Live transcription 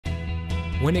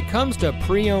When it comes to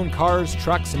pre-owned cars,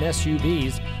 trucks, and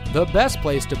SUVs, the best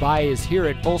place to buy is here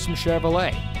at Folsom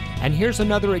Chevrolet. And here's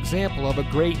another example of a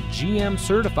great GM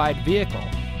certified vehicle,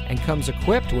 and comes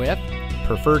equipped with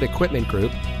Preferred Equipment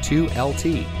Group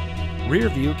 2LT, rear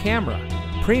view camera,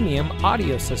 premium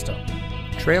audio system,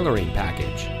 trailering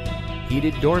package,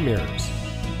 heated door mirrors,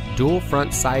 dual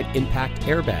front side impact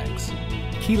airbags,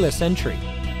 keyless entry,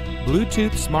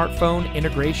 Bluetooth smartphone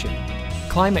integration,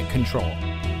 climate control,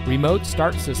 remote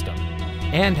start system,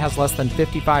 and has less than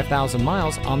 55,000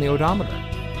 miles on the odometer.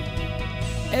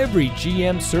 Every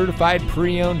GM certified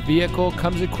pre-owned vehicle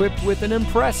comes equipped with an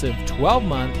impressive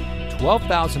 12-month,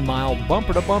 12,000-mile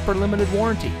bumper-to-bumper limited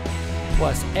warranty.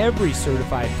 Plus, every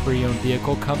certified pre-owned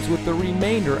vehicle comes with the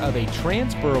remainder of a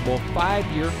transferable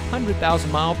 5-year,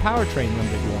 100,000-mile powertrain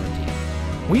limited warranty.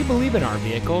 We believe in our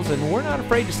vehicles, and we're not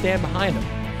afraid to stand behind them.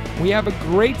 We have a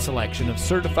great selection of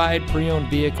certified pre-owned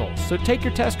vehicles, so take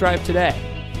your test drive today.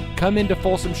 Come into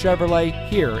Folsom Chevrolet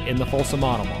here in the Folsom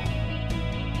Auto Mall.